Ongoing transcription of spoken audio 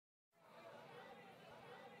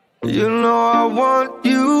You know I want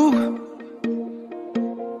you.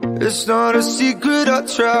 It's not a secret I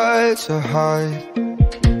try to hide.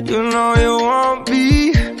 You know you want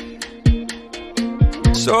me,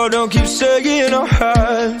 so don't keep saying our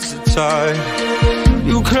hands are tied.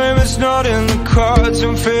 You claim it's not in the cards,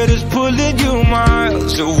 and fate is pulling you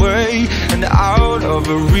miles away and out of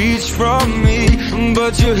reach from me.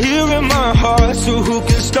 But you're here in my heart, so who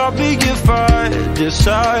can stop me if I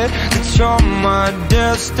decide that you're my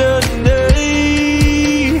destiny?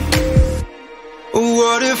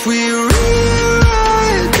 What if we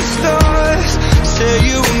rewrite the stars? Say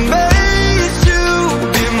you were made to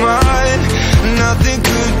be mine. Nothing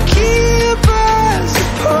could keep us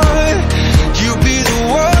apart. You be the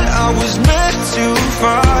one I was meant to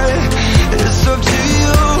find. It's up to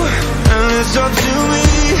you, and it's up to me.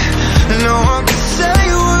 No one can say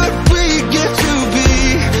what we get to be.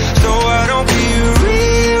 So why don't we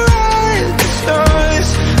rewrite the stars?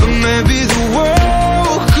 Or maybe the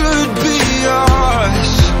world could be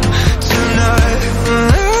ours tonight.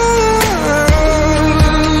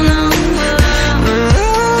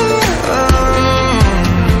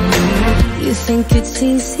 You think it's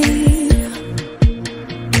easy?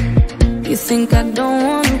 You think I don't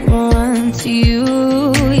wanna run to you,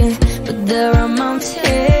 yeah. But there are mountains,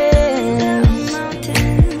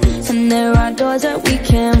 and there are doors that we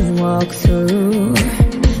can't walk through.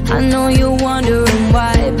 I know you're wondering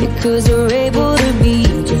why, because we're able to be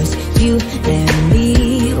just you and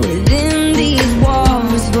me within these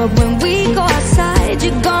walls. But when we go outside,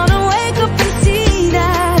 you're gonna wake up and see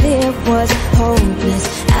that it was hopeless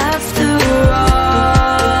after all.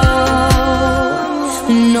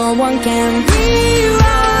 No one can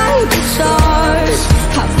rewrite the stars.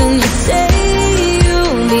 How can you say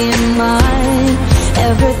you'll be mine?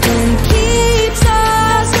 Everything keeps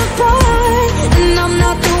us apart, and I'm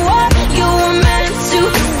not the one you were meant to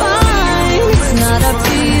find. It's not up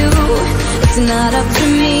to you, it's not up to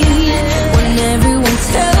me. When everyone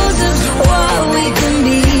tells us what we can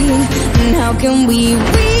be, and how can we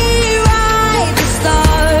rewrite the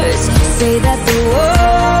stars? Say that the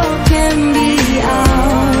world can be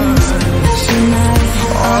ours tonight.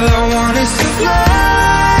 All I want is to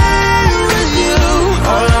fly with you.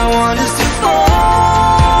 All I want is to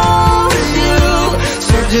fall with you.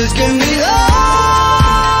 So just give me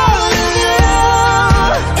all of you.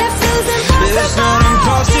 It feels impossible. It's not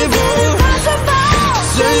impossible.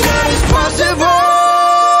 Say that it's possible.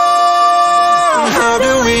 How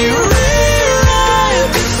do we rewrite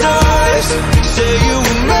the stars? Say you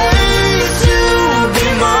were made to be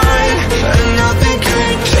mine, and nothing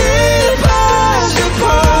can keep us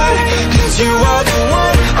apart. 'Cause you are the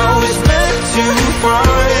one I was meant to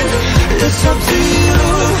find. It's up to you,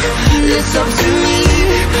 it's up to me.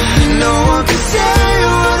 No one can say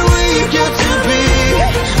what we get to be.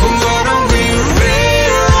 Why don't we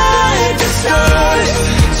rewrite the stars?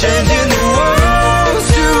 Changing the world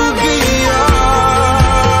to be ours.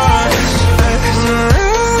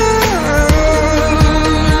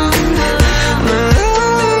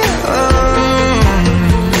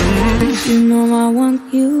 You know I want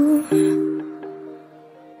you.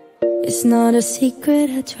 It's not a secret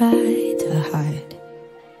I try to hide,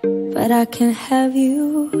 but I can't have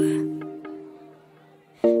you.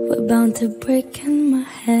 We're bound to break and my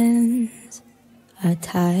hands are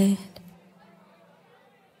tied.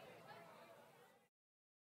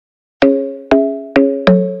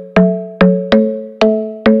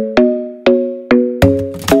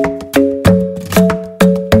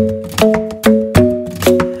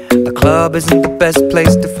 The club isn't the best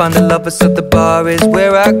place to find a lover, so the bar is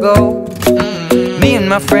where I go. Me and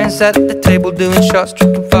my friends at the table doing shots,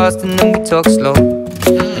 tripping fast, and then we talk slow.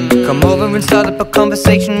 And you come over and start up a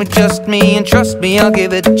conversation with just me, and trust me, I'll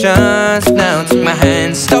give it a chance. Now take my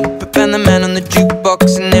hand, stop it, and the man on the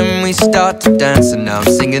jukebox, and then we start to dance. And now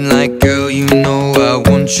I'm singing like, girl, you know I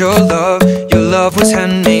want your love. Your love was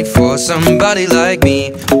handmade for somebody like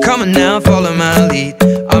me. Come on now, follow my lead.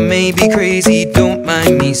 I may be crazy, don't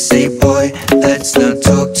mind me. Say, boy, let's not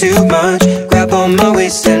talk too much. Grab on my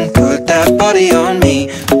waist and put that body on me.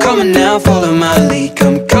 Come on now, follow my lead.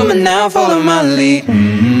 Come on now, follow my lead.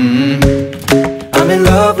 I'm in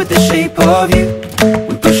love with the shape of you.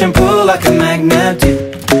 We push and pull like a magnet do.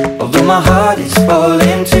 Although my heart is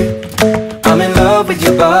falling too. I'm in love with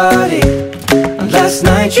your body. And last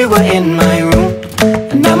night you were in my room,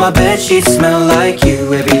 and now my bedsheets smell like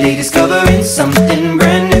you. Every day discovering something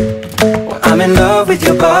brand new. Well, I'm in love with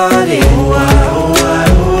your body. Oh, I, oh, I,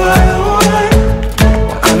 oh, I, oh, I.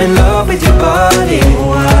 Well, I'm in love with your body.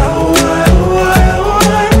 Oh, I, oh, I, oh, I, oh,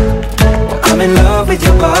 I. Well, I'm in love with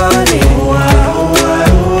your body. Oh, I, oh, I,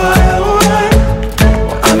 oh, I, oh, I.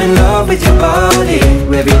 Well, I'm in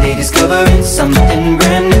discovering something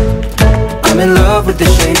brand new. I'm in love with the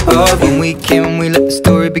shape of you. When we came, we let the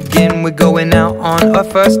story begin. We're going out on our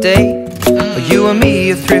first date. You and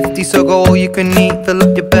me are thrifty, so go all you can eat. Fill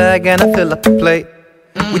up your bag and I fill up the plate.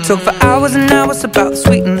 We talk for hours and hours about the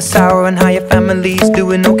sweet and the sour and how your family's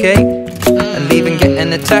doing okay. And leaving,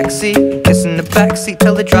 getting a taxi, kissing the backseat,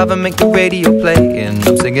 tell the driver make the radio play. And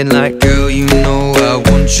I'm singing like, girl, you know I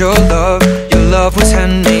want your love. Your love was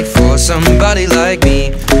handmade for somebody like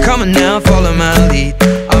me. Come on now, follow my lead.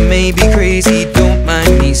 I may be crazy, don't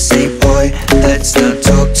mind me. Say, boy, let's not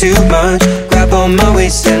talk too much. Grab on my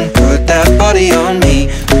waist and put that body on me.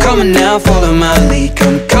 Come on now, follow my lead.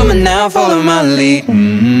 Come on now, follow my lead.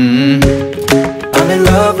 I'm in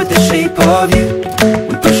love with the shape of you.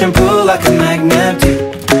 We push and pull like a magnet do.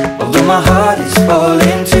 Although my heart is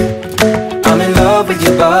falling too, I'm in love with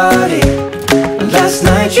your body. Last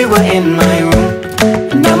night you were in my room,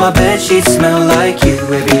 and now my bedsheets smell like you.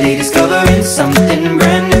 Every day discovering something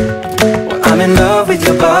brand new. Well, I'm in love with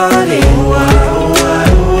your body.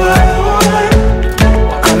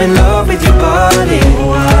 I'm in love with your body.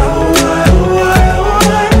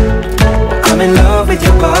 I'm in love with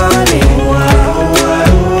your body.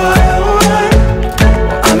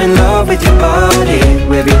 I'm in love with your body.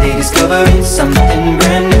 Every day discovering something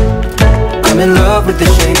brand new. I'm in love with the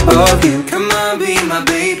shape of you. Come on, be my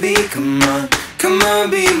baby, come on. Come on,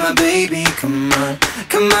 be my baby, come on.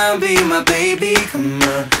 Come on, be my baby, come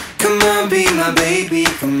on. Come on, be my baby,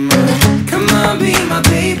 come on. Come on, be my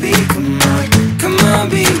baby, come on. Come on,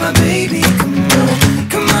 be my baby, come on.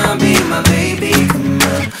 Come on, be my baby, come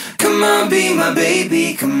on. Come on, be my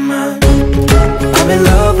baby, come on. I'm in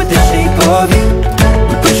love with the shape of you.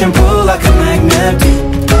 We push and pull like a magnet do.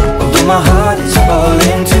 Although my heart is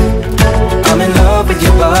falling too, I'm in love with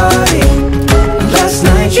your body. Last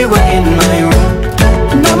night you were in my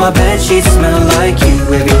room, now my bedsheets smell like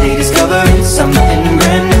you. Every day discovering something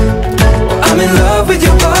brand new. I'm in love with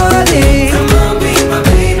your body. Come on, be my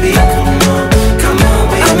baby, come on. Come on,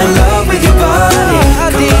 be I'm in love with your body.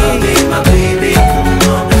 Come on, be my baby, come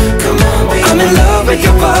on. Come on, be I'm in love with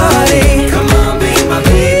your body. Come on, be my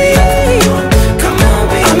baby, come on. Come on,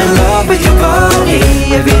 be I'm in love with your body.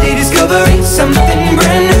 Every day discovering something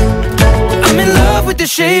brand new. I'm in love with the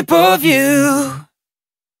shape of you.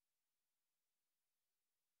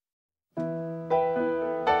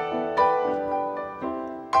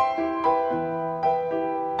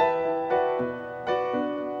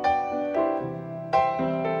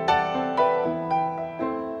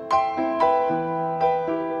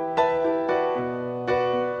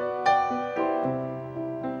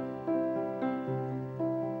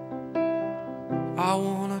 I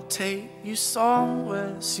wanna take you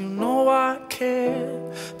somewhere, so you know I care.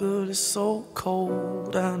 But it's so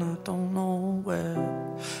cold and I don't know where.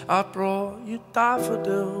 I brought you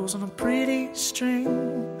daffodils on a pretty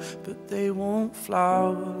string, but they won't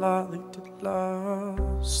flower like they did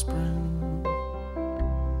last spring.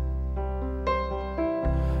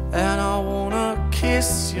 And I wanna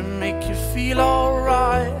kiss you, make you feel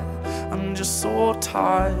alright. I'm just so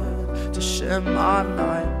tired to share my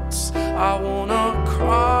nights. I wanna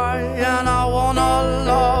cry and I wanna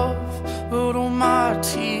love, but all my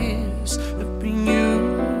tears have been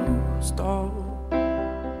used up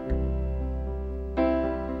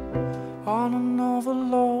on another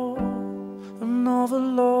love, another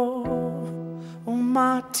love. All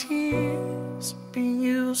my tears have been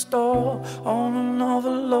used up on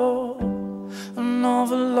another love,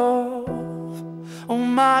 another love. All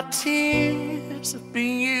my tears have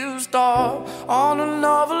been used up on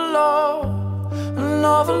another love,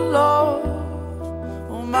 another love.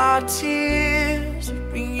 All my tears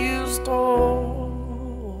have been used up.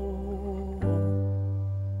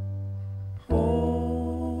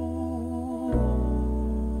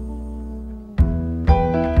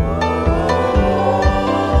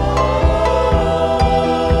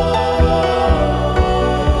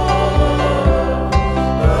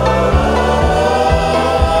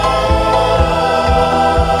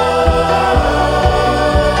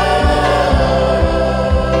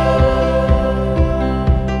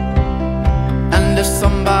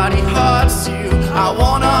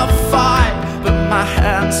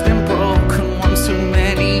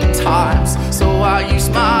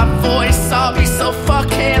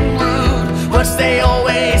 They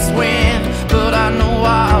always win, but I know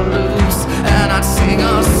I'll lose. And I'd sing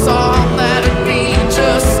a song that'd be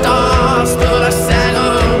just stars, but I sang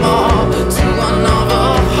them all to another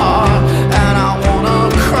heart. And I wanna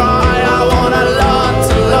cry, I wanna learn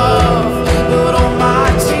to love, but all my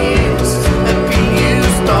tears have been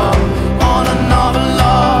used up on another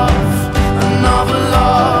love.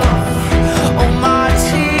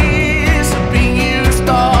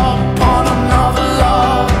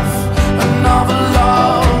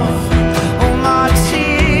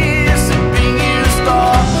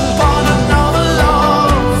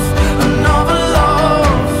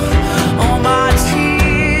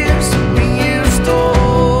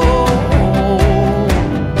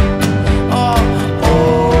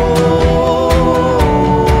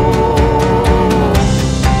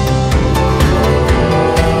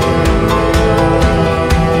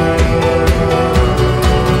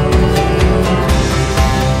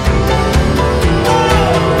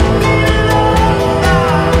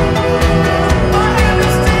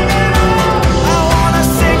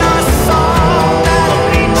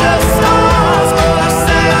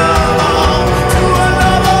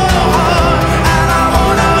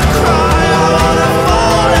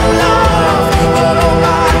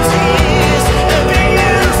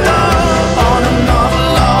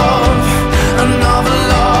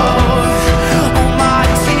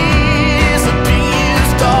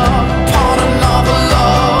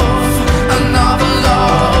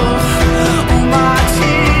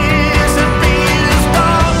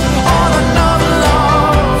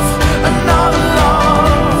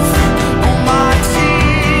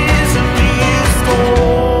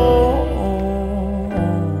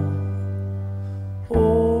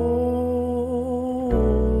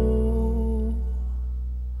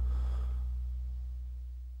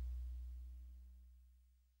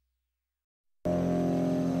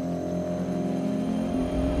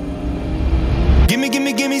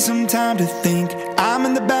 some time to think. I'm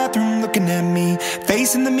in the bathroom looking at me.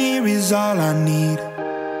 Facing the mirror is all I need.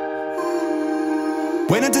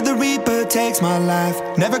 Wait until the Reaper takes my life.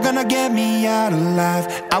 Never gonna get me out alive.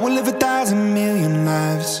 I will live 1,000 million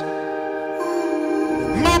lives.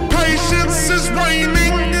 My patience is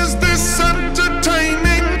waning. Is this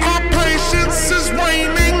entertaining? My patience is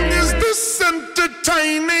waning. Is this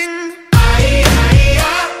entertaining?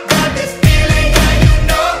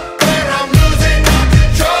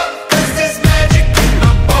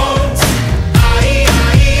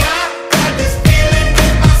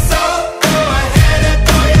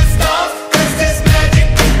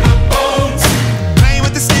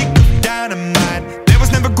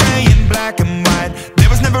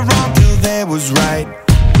 Was right.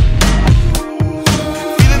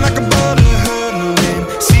 Feeling like a boulder hurtling,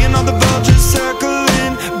 seeing all the vultures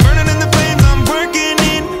circling, burning in the flames I'm working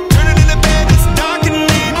in, turning in the bed it's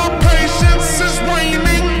darkening. My patience is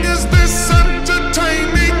waning. Is this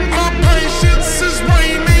entertaining? My patience is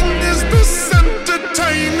waning. Is this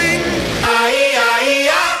entertaining?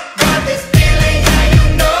 Got this feeling, yeah, you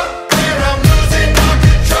know, where I'm losing all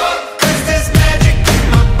control. There's this magic in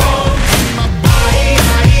my bones.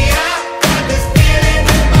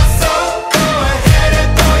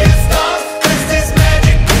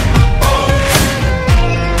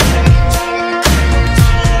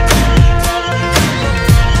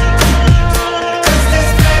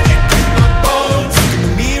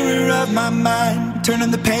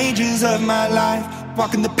 Turning the pages of my life,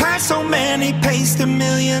 walking the path so many paced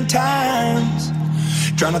 1,000,000 times.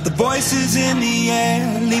 Drown out the voices in the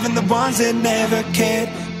air, leaving the ones that never cared.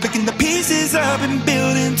 Picking the pieces up and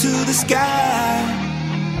building to the sky.